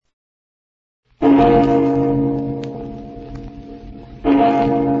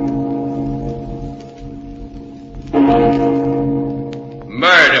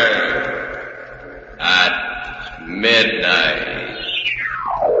Murder at midnight.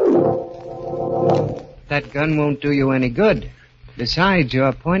 That gun won't do you any good. Besides,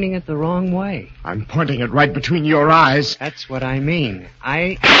 you're pointing it the wrong way. I'm pointing it right between your eyes. That's what I mean.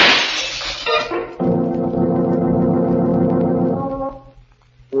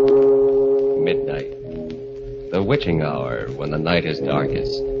 Midnight. The witching hour when the night is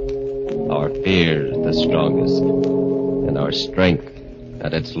darkest. Our fears the strongest. And our strength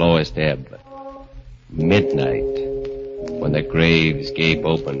at its lowest ebb. Midnight. When the graves gape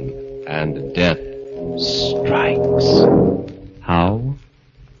open and death strikes. How?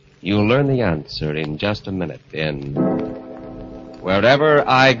 You'll learn the answer in just a minute in Wherever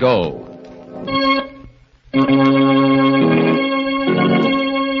I Go.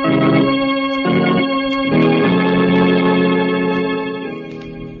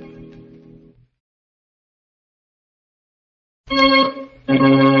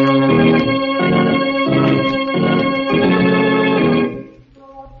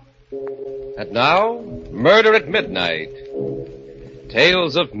 And now, Murder at Midnight.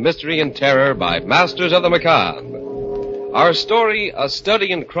 Tales of mystery and terror by Masters of the Macabre. Our story, A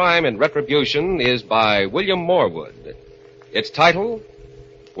Study in Crime and Retribution, is by William Morwood. Its title,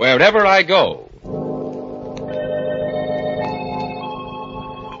 Wherever I Go.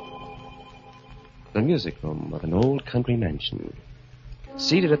 The music room of an old country mansion.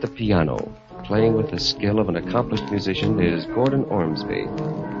 Seated at the piano, playing with the skill of an accomplished musician, is Gordon Ormsby.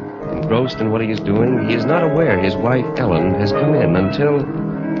 Engrossed in what he is doing, he is not aware his wife, Ellen, has come in until...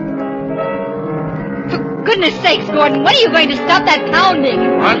 For goodness sakes, Gordon, when are you going to stop that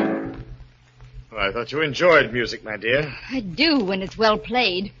pounding? What? Well, I thought you enjoyed music, my dear. I do when it's well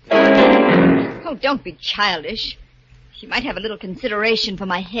played. Oh, don't be childish. You might have a little consideration for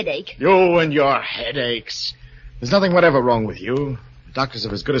my headache. You and your headaches. There's nothing whatever wrong with you. The doctors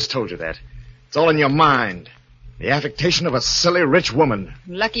have as good as told you that. It's all in your mind. The affectation of a silly rich woman.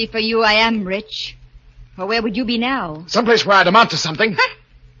 Lucky for you I am rich. Or where would you be now? Someplace where I'd amount to something.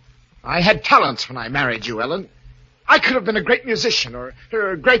 I had talents when I married you, Ellen. I could have been a great musician or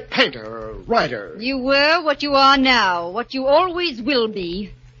a great painter or a writer. You were what you are now, what you always will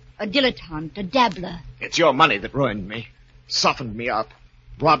be. A dilettante, a dabbler. It's your money that ruined me, softened me up,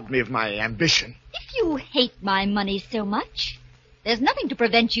 robbed me of my ambition. If you hate my money so much, there's nothing to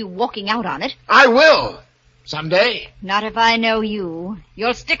prevent you walking out on it. I will. Someday. Not if I know you.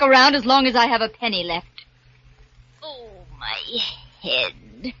 You'll stick around as long as I have a penny left. Oh, my head.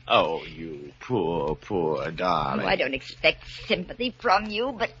 Oh, you poor, poor darling. Oh, I don't expect sympathy from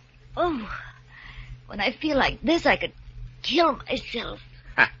you, but... Oh, when I feel like this, I could kill myself.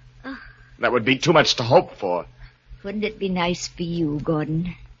 That would be too much to hope for. Wouldn't it be nice for you,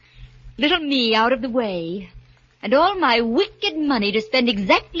 Gordon? Little me out of the way, and all my wicked money to spend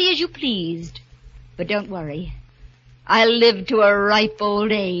exactly as you pleased. But don't worry. I'll live to a ripe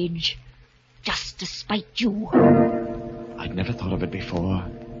old age, just to spite you. I'd never thought of it before.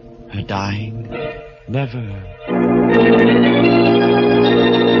 Her dying. Never.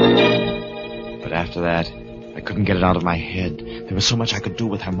 But after that, I couldn't get it out of my head. There was so much I could do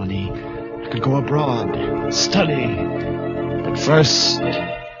with her money. I could go abroad, study. But first,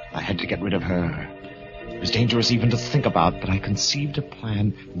 I had to get rid of her. It was dangerous even to think about, but I conceived a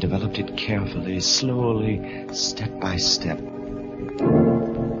plan and developed it carefully, slowly, step by step.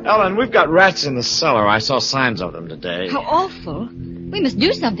 Ellen, we've got rats in the cellar. I saw signs of them today. How awful. We must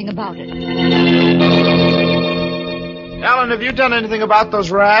do something about it. Ellen, have you done anything about those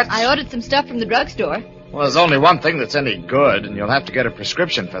rats? I ordered some stuff from the drugstore. Well, there's only one thing that's any good, and you'll have to get a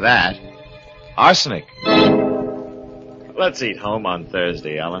prescription for that. Arsenic. Let's eat home on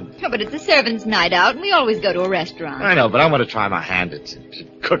Thursday, Ellen. Oh, but it's a servants' night out, and we always go to a restaurant. I know, but I want to try my hand at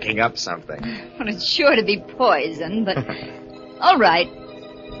cooking up something. Well, it's sure to be poison, but... All right.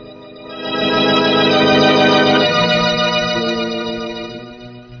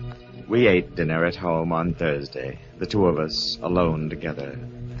 We ate dinner at home on Thursday, the two of us alone together.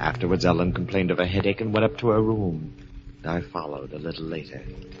 Afterwards, Ellen complained of a headache and went up to her room. I followed a little later.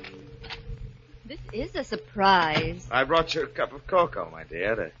 This is a surprise. I brought you a cup of cocoa, my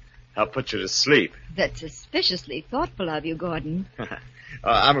dear, to help put you to sleep. That's suspiciously thoughtful of you, Gordon.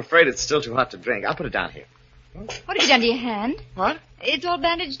 I'm afraid it's still too hot to drink. I'll put it down here. What have you done to your hand? What? It's all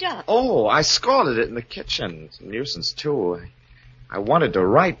bandaged up. Oh, I scalded it in the kitchen. It's a nuisance, too. I wanted to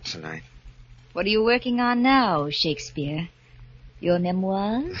write tonight. What are you working on now, Shakespeare? Your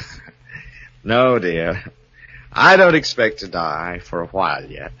memoirs? No, dear. I don't expect to die for a while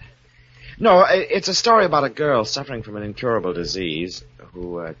yet. No, it's a story about a girl suffering from an incurable disease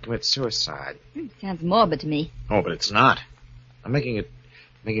who commits suicide. Sounds morbid to me. Oh, but it's not. I'm making it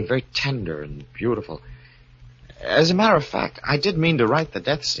very tender and beautiful. As a matter of fact, I did mean to write the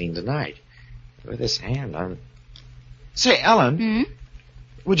death scene tonight. With this hand, I'm... Say, Ellen,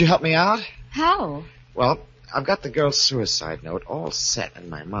 would you help me out? How? Well, I've got the girl's suicide note all set in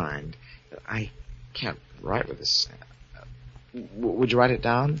my mind. I can't write with this. Would you write it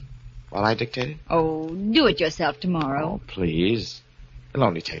down while I dictate it? Oh, do it yourself tomorrow. Oh, please. It'll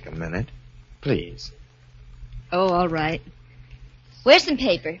only take a minute. Please. Oh, all right. Where's some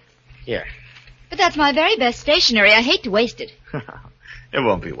paper? Here. But that's my very best stationery. I hate to waste it. It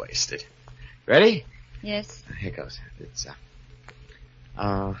won't be wasted. Ready? Yes. Here goes. It's,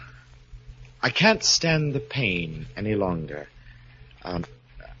 I can't stand the pain any longer.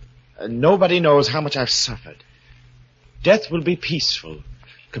 Nobody knows how much I've suffered. Death will be peaceful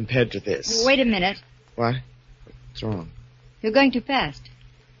compared to this. Wait a minute. What? What's wrong? You're going too fast.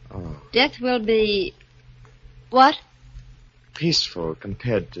 Oh. Death will be... What? Peaceful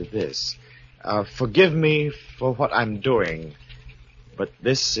compared to this. Forgive me for what I'm doing, but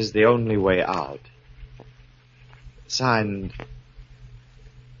this is the only way out. Signed,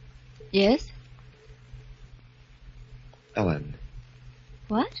 Yes? Ellen.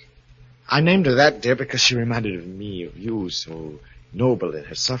 What? I named her that, dear, because she reminded me of you, so noble in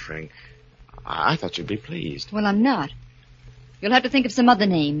her suffering. I thought you'd be pleased. Well, I'm not. You'll have to think of some other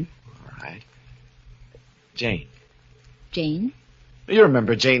name. All right. Jane. Jane? You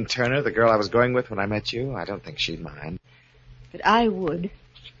remember Jane Turner, the girl I was going with when I met you? I don't think she'd mind. But I would.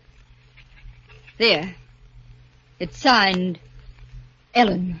 There. It's signed...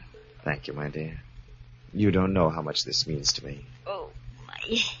 Ellen. Thank you, my dear. You don't know how much this means to me. Oh,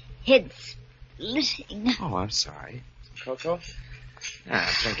 my head's splitting. Oh, I'm sorry. Cocoa?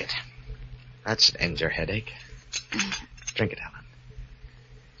 Drink it. That should end your headache. Drink it, Ellen.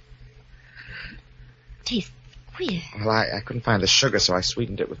 Tastes queer. Well, I couldn't find the sugar, so I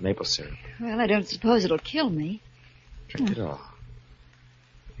sweetened it with maple syrup. Well, I don't suppose it'll kill me. Drink it all.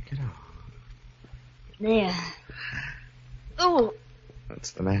 Drink it all. There. Oh.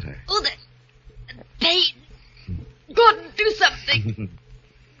 What's the matter? Oh, that pain. Gordon, do something.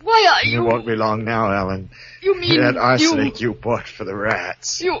 Why are you... It won't be long now, Ellen. You mean that arsenic you bought for the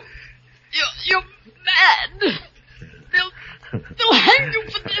rats. You're mad. They'll hang you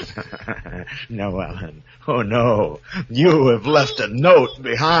for this. No, Ellen. Oh, no. You have left a note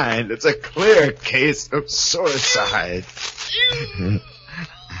behind. It's a clear case of suicide.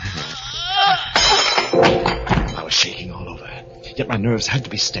 I was shaking all over, yet my nerves had to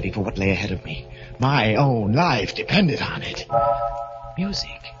be steady for what lay ahead of me. My own life depended on it.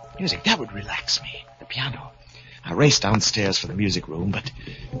 Music, that would relax me. The piano. I raced downstairs for the music room, but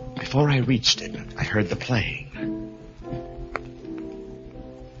before I reached it, I heard the playing.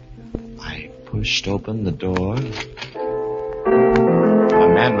 I pushed open the door. A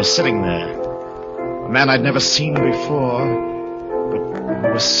man was sitting there. A man I'd never seen before, but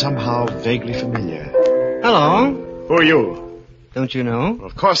who was somehow vaguely familiar. Hello. Who are you? Don't you know? Well,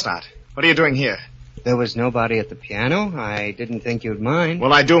 of course not. What are you doing here? There was nobody at the piano. I didn't think you'd mind.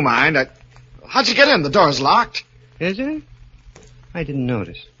 Well, I do mind. How'd you get in? The door's locked. Is it? I didn't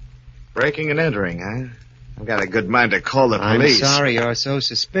notice. Breaking and entering, huh? I've got a good mind to call the police. I'm sorry you're so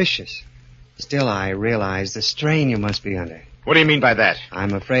suspicious. Still, I realize the strain you must be under. What do you mean by that?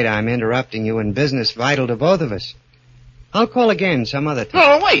 I'm afraid I'm interrupting you in business vital to both of us. I'll call again some other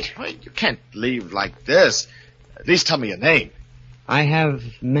time. No, wait. You can't leave like this. At least tell me your name. I have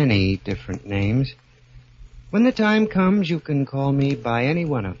many different names. When the time comes, you can call me by any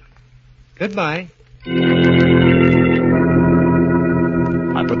one of them. Goodbye. I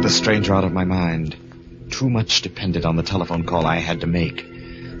put the stranger out of my mind. Too much depended on the telephone call I had to make.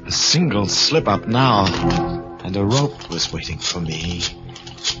 A single slip-up now, and a rope was waiting for me.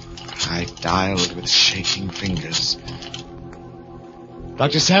 I dialed with shaking fingers.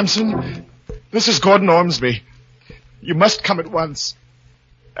 Dr. Sampson, this is Gordon Ormsby. You must come at once.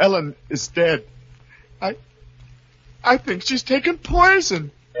 Ellen is dead. I think she's taken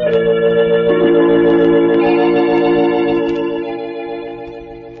poison.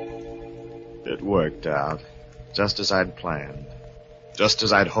 It worked out, just as I'd planned, just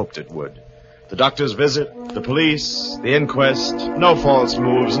as I'd hoped it would. The doctor's visit, the police, the inquest, no false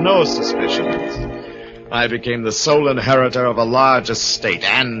moves, no suspicions. I became the sole inheritor of a large estate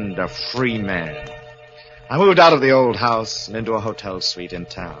and a free man. I moved out of the old house and into a hotel suite in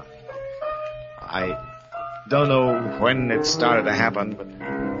town. I don't know when it started to happen, but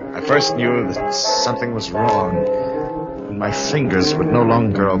I first knew that something was wrong when my fingers would no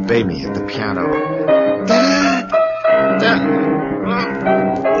longer obey me at the piano.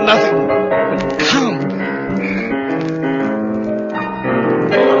 Nothing would count.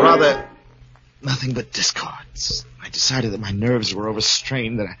 Or rather, nothing but discords. I decided that my nerves were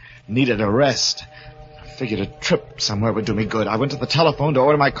overstrained, that I needed a rest. I figured a trip somewhere would do me good. I went to the telephone to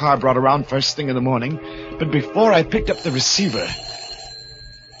order my car brought around first thing in the morning, but before I picked up the receiver...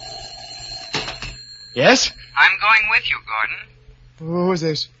 Yes? I'm going with you, Gordon. Who is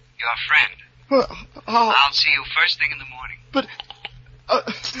this? Your friend. I'll see you first thing in the morning. But...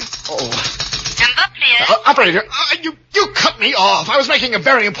 Number, please. Operator, you cut me off. I was making a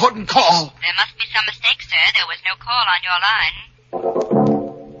very important call. There must be some mistake, sir. There was no call on your line.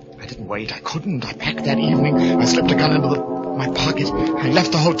 I didn't wait. I couldn't. I packed that evening. I slipped a gun into my pocket. I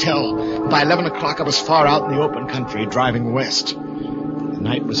left the hotel. By 11 o'clock, I was far out in the open country, driving west. The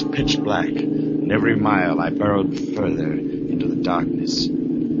night was pitch black, and every mile I burrowed further into the darkness.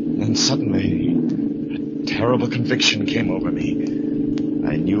 And then suddenly, a terrible conviction came over me.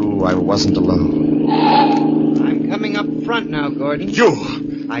 I knew I wasn't alone. I'm coming up front now, Gordon.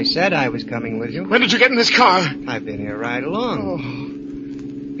 You! I said I was coming with you. When did you get in this car? I've been here right along.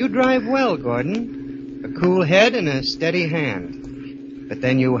 You drive well, Gordon. A cool head and a steady hand. But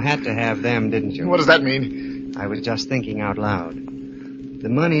then you had to have them, didn't you? What does that mean? I was just thinking out loud. The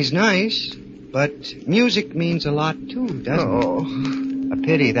money's nice, but music means a lot too, doesn't it? A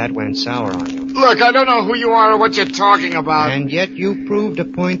pity that went sour on you. Look, I don't know who you are or what you're talking about. And yet you proved a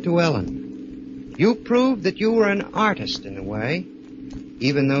point to Ellen. You proved that you were an artist in a way,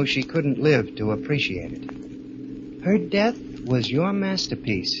 even though she couldn't live to appreciate it. Her death was your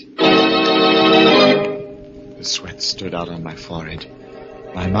masterpiece. The sweat stood out on my forehead.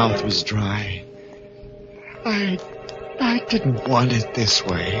 My mouth was dry. I didn't want it this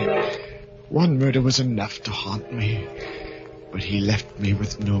way. One murder was enough to haunt me. But he left me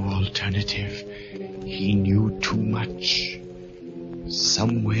with no alternative. He knew too much.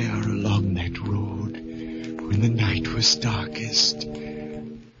 Somewhere along that road, when the night was darkest,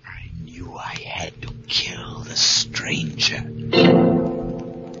 I knew I had to kill the stranger.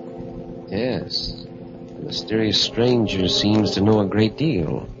 Yes. The mysterious stranger seems to know a great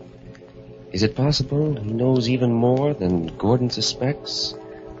deal. Is it possible he knows even more than Gordon suspects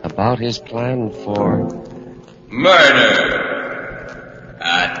about his plan for... murder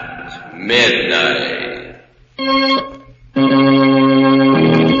at midnight.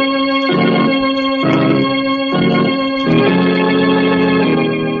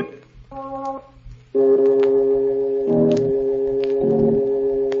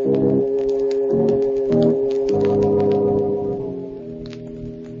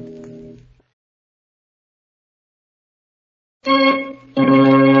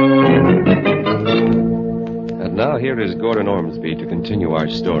 Now here is Gordon Ormsby to continue our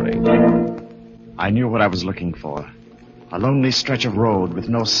story. I knew what I was looking for. A lonely stretch of road with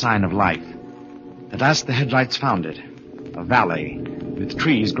no sign of life. At last the headlights found it. A valley with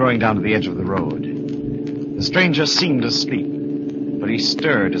trees growing down to the edge of the road. The stranger seemed asleep, but he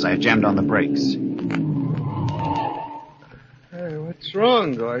stirred as I jammed on the brakes. Hey, what's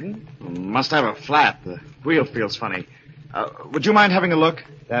wrong, Gordon? Must have a flat. The wheel feels funny. Would you mind having a look?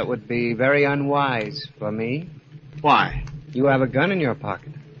 That would be very unwise for me. Why? You have a gun in your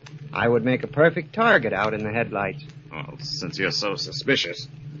pocket. I would make a perfect target out in the headlights. Well, since you're so suspicious.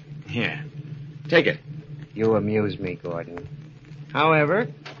 Here, take it. You amuse me, Gordon. However...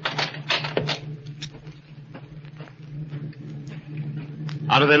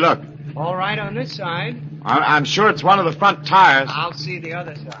 How do they look? All right on this side. I'm sure it's one of the front tires. I'll see the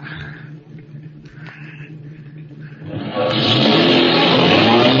other side.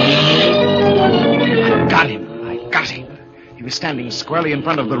 Got him. He was standing squarely in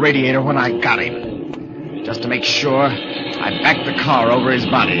front of the radiator when I got him. Just to make sure, I backed the car over his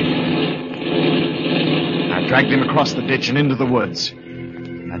body. I dragged him across the ditch and into the woods.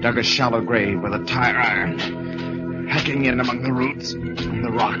 I dug a shallow grave with a tire iron, hacking in among the roots and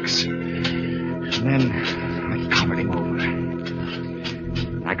the rocks. And then I covered him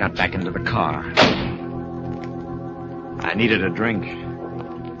over. I got back into the car. I needed a drink.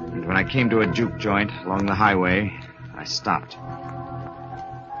 And when I came to a juke joint along the highway, I stopped.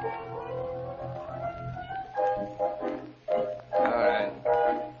 All right.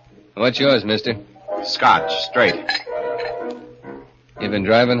 What's yours, mister? Scotch, straight. You been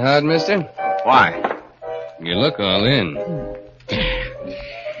driving hard, mister? Why? You look all in.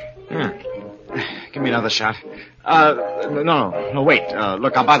 Give me another shot. No, wait.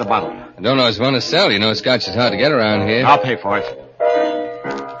 Look, I'll buy the bottle. I don't always want to sell. You know, scotch is hard to get around here. I'll pay for it.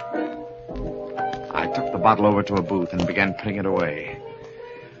 I took the bottle over to a booth and began putting it away.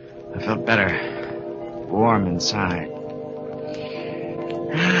 I felt better, warm inside.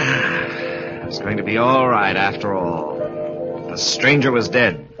 It was going to be all right after all. The stranger was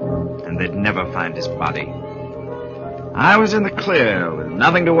dead, and they'd never find his body. I was in the clear with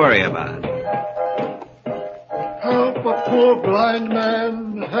nothing to worry about. Help a poor blind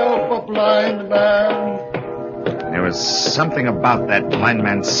man. Help a blind man. There was something about that blind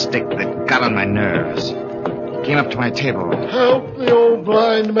man's stick that got on my nerves. He came up to my table. Help the old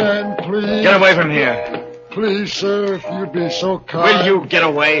blind man, please. Get away from here. Please, sir, if you'd be so kind. Will you get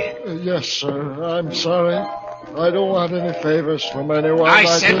away? Yes, sir. I'm sorry. I don't want any favors from anyone. I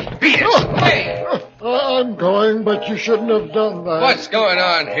said beat it. Hey, I'm going, but you shouldn't have done that. what's going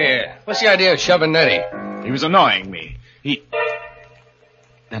on here? What's the idea of shoving Nettie? He was annoying me.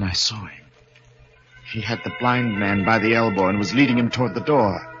 Then I saw him. He had the blind man by the elbow and was leading him toward the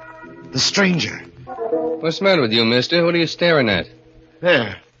door. The stranger. What's the matter with you, mister? What are you staring at?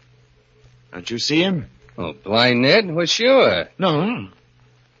 There. Don't you see him? Oh, blind Ned? Well, sure. No.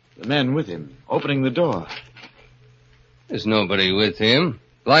 The man with him, opening the door. There's nobody with him.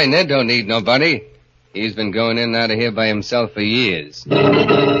 Blind Ned don't need nobody. He's been going in and out of here by himself for years.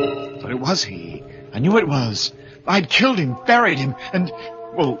 But it was he. I knew it was. I'd killed him, buried him, and...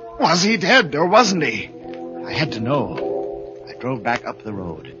 Well, was he dead or wasn't he? I had to know. I drove back up the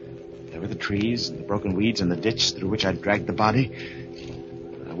road. There were the trees and the broken weeds in the ditch through which I'd dragged the body.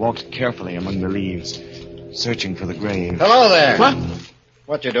 I walked carefully among the leaves, searching for the grave. Hello there. What?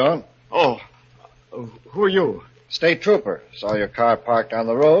 What you doing? Oh, who are you? State trooper. Saw your car parked on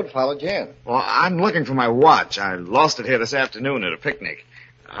the road, followed you in. Well, I'm looking for my watch. I lost it here this afternoon at a picnic.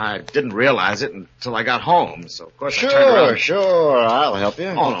 I didn't realize it until I got home, so of course I turned around. Sure. I'll help you.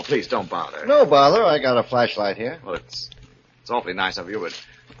 Oh, no, please don't bother. No bother. I got a flashlight here. Well, it's awfully nice of you, but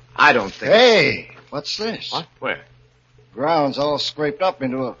I don't think... Hey, what's this? What? Where? Ground's all scraped up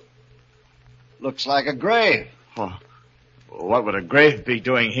into a... Looks like a grave. Oh, what would a grave be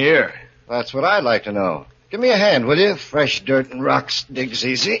doing here? That's what I'd like to know. Give me a hand, will you? Fresh dirt and rocks digs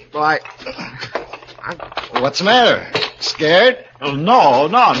easy. Well, What's the matter? Scared? Oh, no.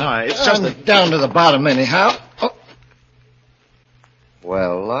 It's just I'm down to the bottom anyhow. Oh.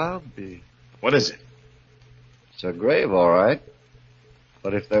 Well, I'll be... What is it? It's a grave, all right.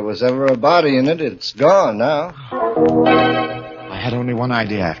 But if there was ever a body in it, it's gone now. I had only one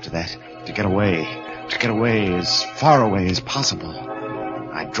idea after that. To get away. To get away as far away as possible.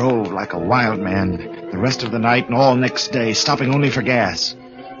 I drove like a wild man the rest of the night and all next day, stopping only for gas.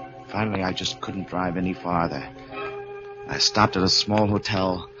 Finally, I just couldn't drive any farther. I stopped at a small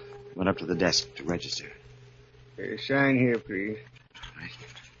hotel, went up to the desk to register. Sign here, please.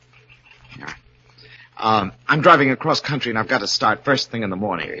 Here. I'm driving across country, and I've got to start first thing in the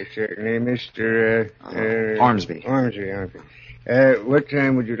morning. Certainly, Mr. Ormsby. Ormsby. What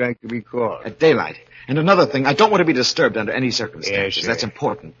time would you like to be called? At daylight. And another thing, I don't want to be disturbed under any circumstances. Yes, that's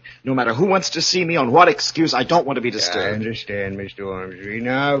important. No matter who wants to see me, on what excuse, I don't want to be I disturbed. understand, Mr. Ormsby.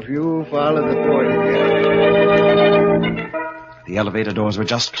 Now, if you follow the porter... The elevator doors were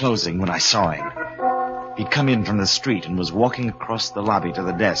just closing when I saw him. He'd come in from the street and was walking across the lobby to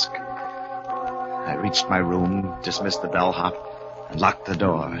the desk. I reached my room, dismissed the bellhop, and locked the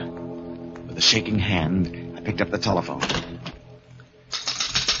door. With a shaking hand, I picked up the telephone.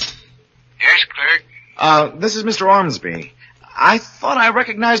 Yes, clerk? This is Mr. Ormsby. I thought I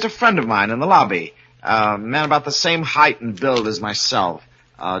recognized a friend of mine in the lobby. A man about the same height and build as myself,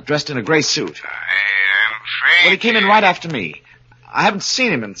 dressed in a gray suit. I'm afraid... Well, he came in right after me. I haven't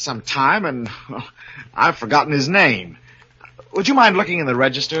seen him in some time, and I've forgotten his name. Would you mind looking in the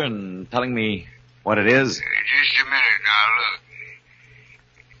register and telling me what it is? Just a minute now, look.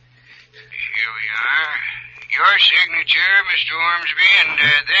 Here we are. Your signature, Mr. Ormsby, and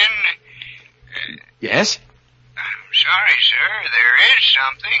then... Yes? I'm sorry, sir. There is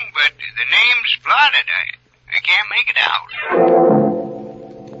something, but the name's blotted. I can't make it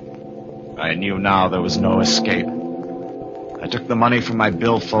out. I knew now there was no escape. I took the money from my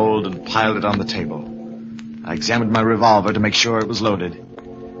billfold and piled it on the table. I examined my revolver to make sure it was loaded.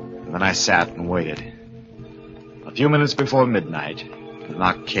 And then I sat and waited. A few minutes before midnight, the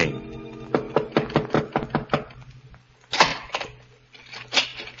knock came.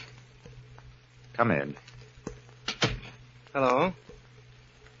 Come in. Hello.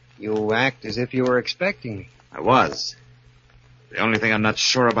 You act as if you were expecting me. I was. The only thing I'm not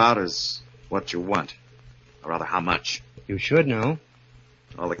sure about is what you want. Or rather, how much. You should know.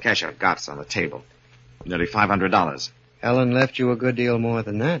 All the cash I've got's on the table. Nearly $500. Ellen left you a good deal more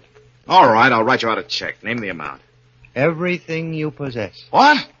than that. All right, I'll write you out a check. Name the amount. Everything you possess.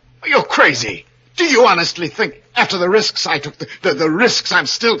 What? You're crazy. Do you honestly think, after the risks I took, the risks I'm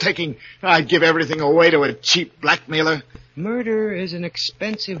still taking, I'd give everything away to a cheap blackmailer? Murder is an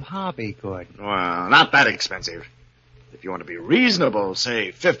expensive hobby, Gordon. Well, not that expensive. If you want to be reasonable,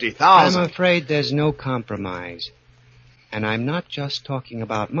 say $50,000. I'm afraid there's no compromise. And I'm not just talking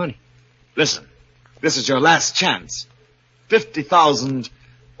about money. Listen, this is your last chance. 50,000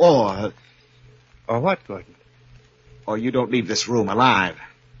 or... Or what, Gordon? Or you don't leave this room alive.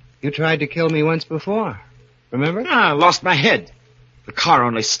 You tried to kill me once before. Remember? I lost my head. The car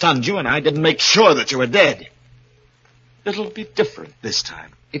only stunned you, and I didn't make sure that you were dead. It'll be different this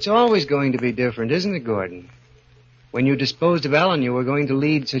time. It's always going to be different, isn't it, Gordon? When you disposed of Ellen, you were going to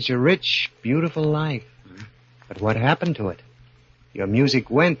lead such a rich, beautiful life. But what happened to it? Your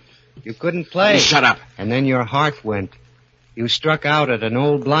music went. You couldn't play. Shut up. And then your heart went. You struck out at an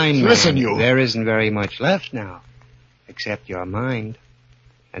old blind man. Listen, you. There isn't very much left now, except your mind.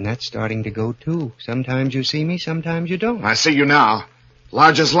 And that's starting to go, too. Sometimes you see me, sometimes you don't. I see you now.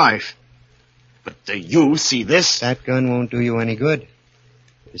 Large as life. But do you see this? That gun won't do you any good.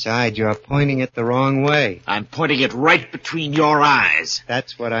 Besides, you're pointing it the wrong way. I'm pointing it right between your eyes.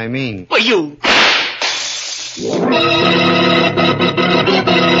 That's what I mean. Well, you...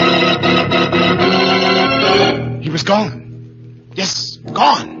 He was gone. Yes,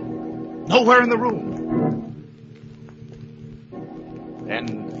 gone. Nowhere in the room. Then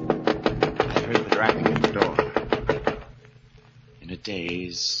I heard the rapping at the door. In a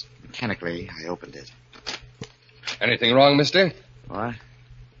daze, mechanically, I opened it. Anything wrong, mister? What?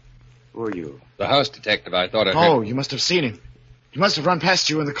 Who are you? The house detective. I thought I heard... Oh, you must have seen him. He must have run past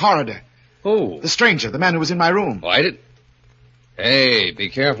you in the corridor. Who? The stranger, the man who was in my room. Oh, I did? Hey, be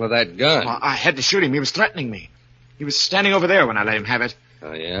careful of that gun. Well, I had to shoot him. He was threatening me. He was standing over there when I let him have it.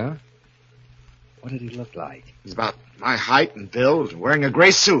 Oh, yeah? What did he look like? He's about my height and build, wearing a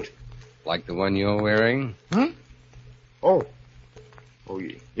gray suit. Like the one you're wearing? Huh? Oh. Oh,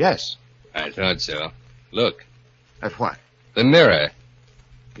 yes. I thought so. Look. At what? The mirror.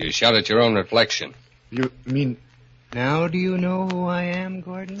 You shot at your own reflection. You mean... Now do you know who I am,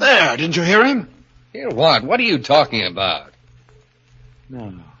 Gordon? There, didn't you hear him? Hear what? What are you talking about?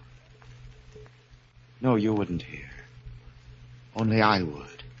 No. No, you wouldn't hear. Only I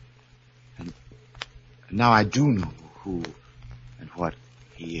would. And now I do know who and what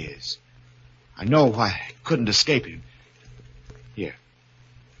he is. I know why I couldn't escape him. Here.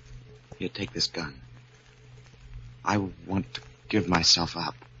 Here, take this gun. I want to give myself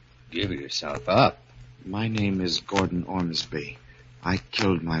up. Give yourself up? My name is Gordon Ormsby. I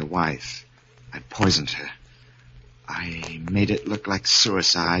killed my wife. I poisoned her. I made it look like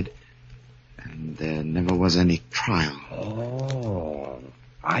suicide, and there never was any trial. Oh,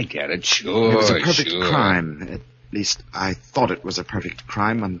 I get it. Sure, It was a perfect sure. crime. At least I thought it was a perfect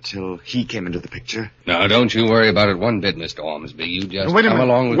crime until he came into the picture. Now, don't you worry about it one bit, Mr. Ormsby. You just Wait a come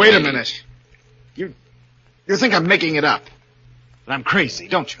minute. along with Wait me. a minute. You think I'm making it up? That I'm crazy,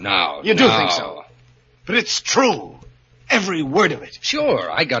 don't you? No, You do no. think so. But it's true. Every word of it. Sure,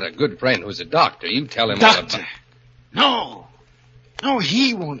 I got a good friend who's a doctor. You tell him all Doctor. about... No. No,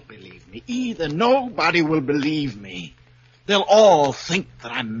 he won't believe me either. Nobody will believe me. They'll all think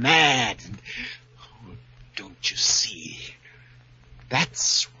that I'm mad. Oh, don't you see?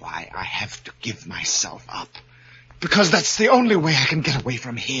 That's why I have to give myself up. Because that's the only way I can get away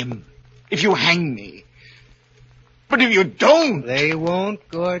from him. If you hang me. But if you don't... They won't,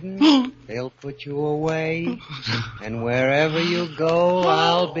 Gordon. They'll put you away. And wherever you go,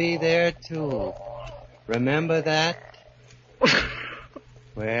 I'll be there, too. Remember that?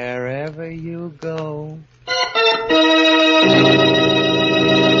 Wherever you go.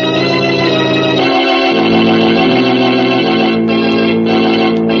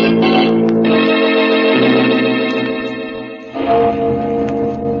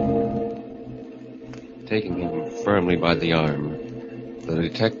 Taking him firmly by the arm, the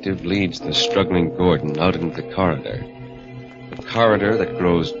detective leads the struggling Gordon out into the corridor. A corridor that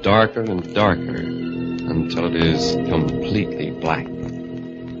grows darker and darker until it is completely black.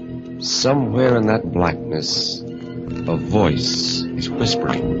 Somewhere in that blackness, a voice is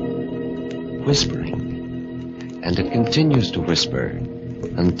whispering. And it continues to whisper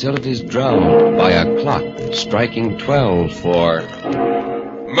until it is drowned by a clock striking 12 for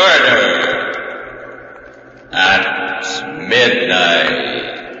Murder at midnight.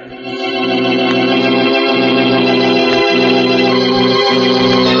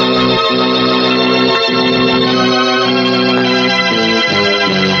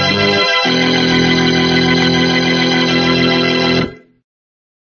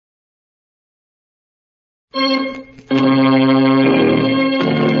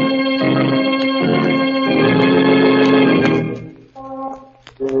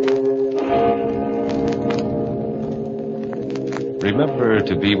 remember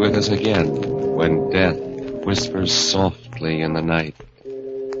to be with us again when death whispers softly in the night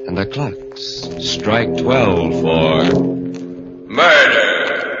and the clocks strike 12 for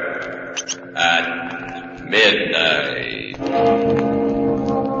Murder at Midnight.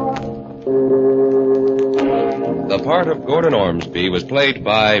 The part of Gordon Ormsby was played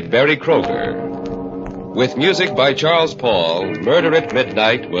by Barry Kroger. With music by Charles Paul, Murder at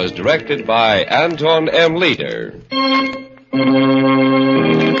Midnight was directed by Anton M. Leader.